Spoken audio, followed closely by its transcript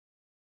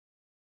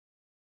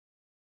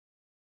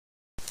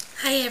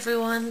Hi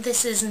everyone,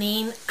 this is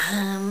Neen.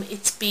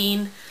 It's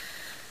been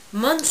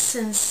months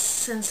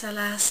since I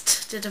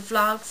last did a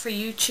vlog for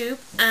YouTube.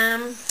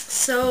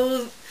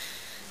 So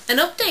an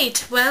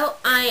update. Well,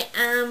 I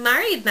am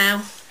married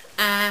now.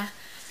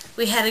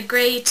 We had a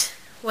great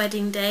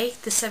wedding day,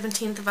 the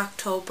 17th of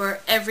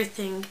October.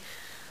 Everything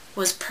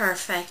was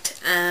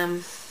perfect.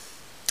 And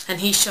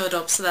he showed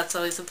up, so that's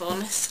always a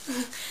bonus.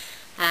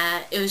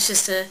 It was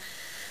just a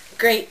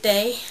great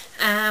day.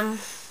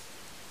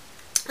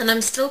 And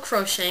I'm still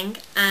crocheting,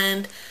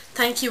 and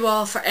thank you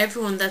all for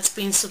everyone that's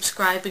been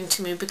subscribing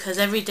to me, because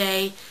every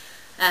day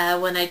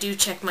when I do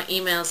check my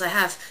emails I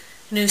have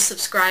new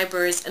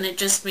subscribers and it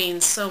just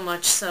means so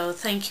much. So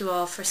thank you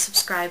all for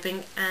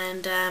subscribing,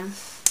 and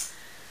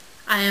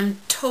I am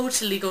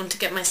totally going to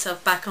get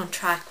myself back on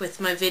track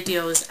with my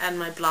videos and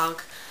my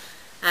blog.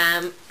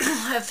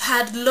 I've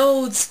had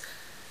loads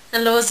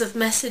and loads of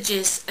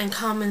messages and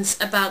comments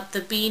about the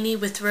beanie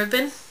with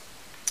ribbon.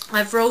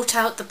 I've wrote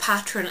out the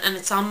pattern and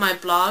it's on my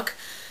blog,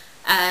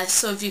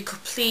 so if you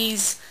could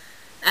please,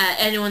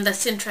 anyone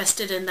that's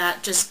interested in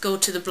that, just go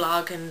to the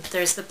blog and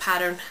there's the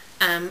pattern.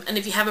 And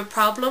if you have a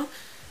problem,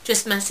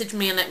 just message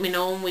me and let me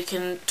know, and we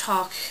can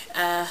talk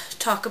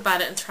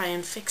about it and try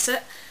and fix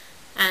it.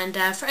 And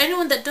for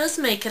anyone that does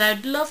make it,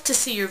 I'd love to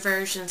see your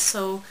version,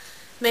 so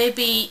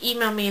maybe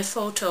email me a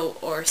photo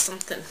or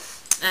something.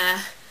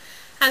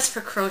 As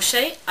for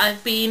crochet,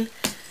 I've been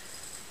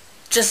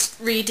just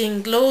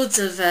reading loads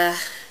of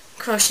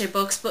crochet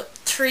books, but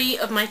three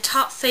of my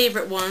top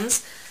favorite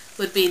ones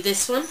would be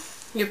this one,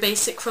 Your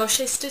Basic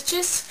Crochet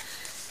Stitches.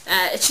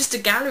 It's just a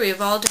gallery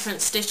of all different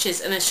stitches,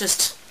 and it's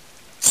just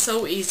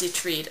so easy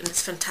to read and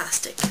it's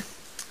fantastic.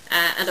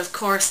 And of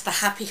course The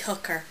Happy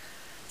Hooker.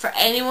 For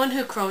anyone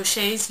who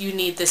crochets, you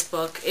need this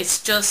book.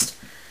 It's just,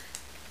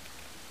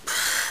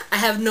 I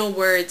have no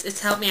words.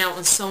 It's helped me out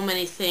on so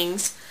many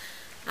things.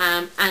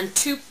 And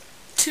two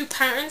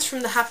patterns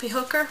from The Happy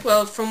Hooker.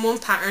 Well, from one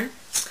pattern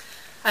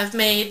I've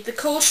made the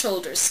cold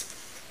shoulders,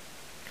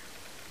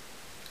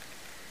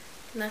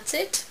 and that's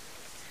it.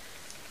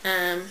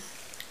 And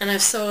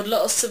I've sewed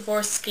little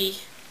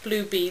Swarovski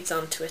blue beads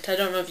onto it. I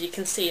don't know if you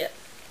can see it,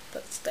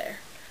 but it's there.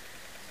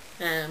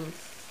 And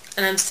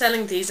I'm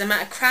selling these. I'm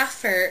at a craft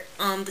fair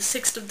on the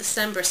 6th of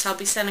December, so I'll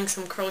be selling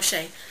some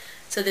crochet.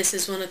 So this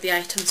is one of the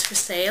items for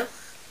sale.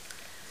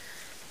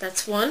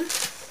 That's one.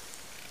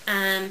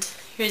 And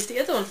here's the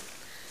other one.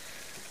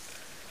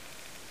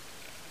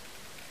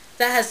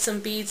 That has some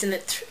beads in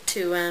it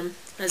too,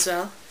 as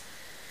well.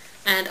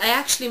 And I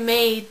actually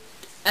made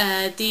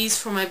these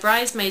for my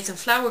bridesmaids and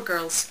flower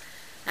girls.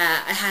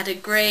 I had a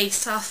grey,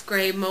 soft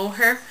grey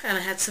mohair, and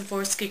I had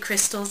Swarovski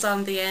crystals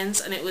on the ends,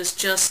 and it was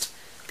just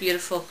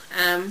beautiful.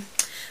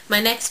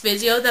 My next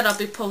video that I'll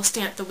be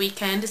posting at the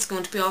weekend is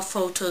going to be all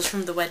photos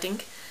from the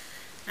wedding.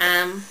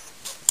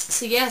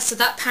 So yeah, so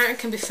that pattern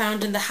can be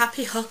found in The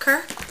Happy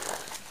Hooker.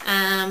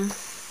 And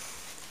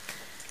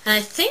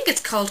I think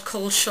it's called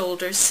Cold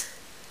Shoulders.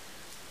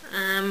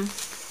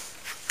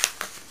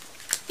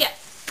 Yeah,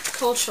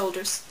 Cold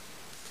Shoulders.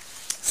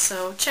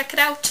 So check it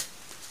out.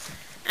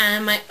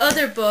 And my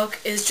other book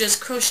is just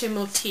crochet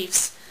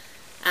motifs,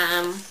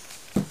 and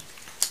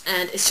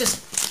it's just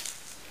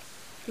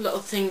little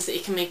things that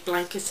you can make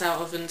blankets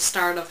out of and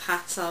start off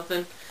hats of,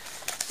 and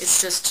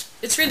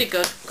it's really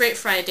good. Great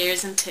for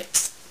ideas and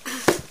tips.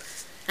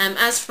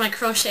 As for my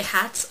crochet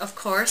hats, of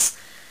course,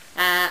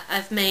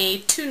 I've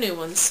made two new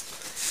ones,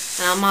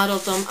 and I'll model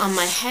them on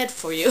my head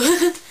for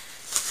you.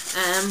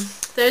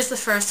 There's the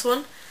first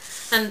one,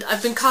 and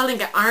I've been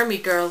calling it Army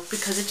Girl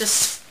because it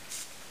just,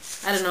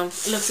 I don't know,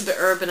 it looks a bit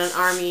urban and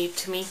army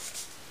to me.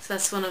 So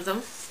that's one of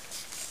them.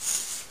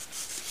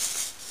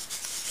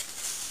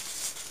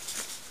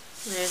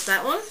 There's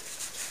that one.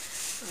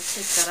 I'll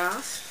take that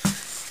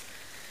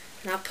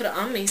off and I'll put it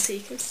on me so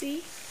you can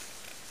see.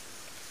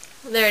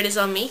 There it is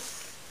on me.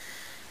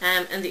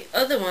 And the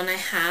other one I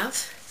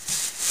have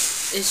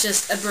is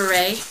just a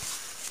beret,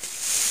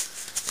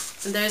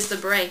 and there's the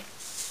beret.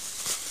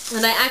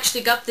 And I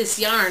actually got this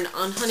yarn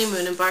on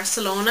honeymoon in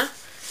Barcelona,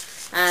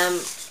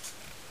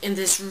 in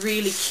this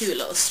really cute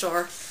little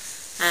store,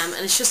 and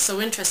it's just so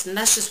interesting.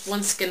 That's just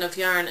one skein of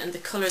yarn, and the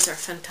colours are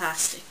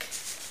fantastic.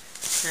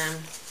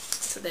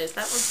 So there's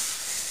that one.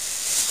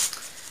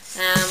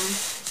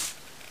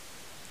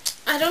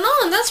 I don't know,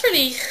 and that's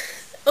really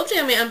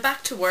updating me. I'm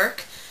back to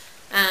work.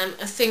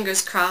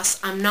 Fingers crossed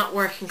I'm not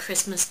working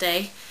Christmas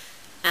Day.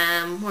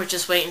 We're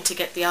just waiting to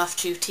get the off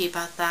duty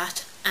about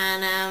that.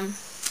 And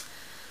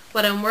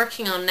what I'm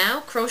working on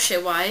now,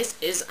 crochet wise,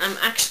 is I'm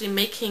actually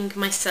making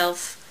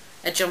myself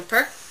a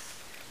jumper.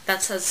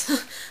 That's as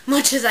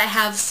much as I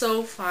have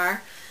so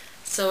far,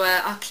 so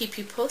I'll keep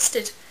you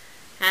posted.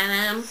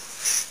 And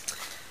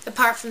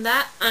apart from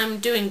that, I'm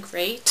doing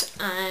great.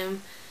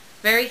 I'm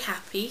very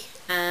happy.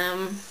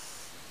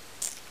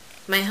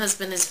 My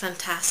husband is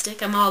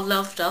fantastic. I'm all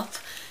loved up,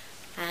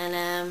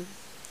 and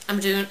I'm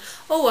doing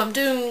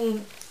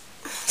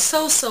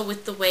so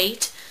with the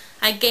weight.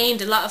 I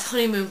gained a lot of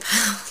honeymoon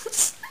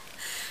pounds.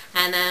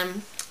 And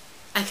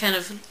I kind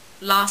of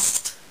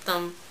lost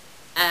them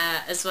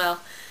as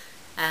well.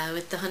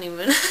 with the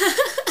honeymoon.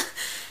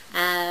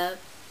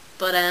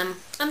 But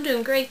I'm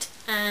doing great,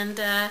 and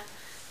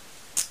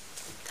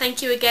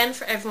thank you again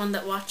for everyone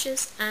that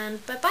watches,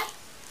 and bye bye.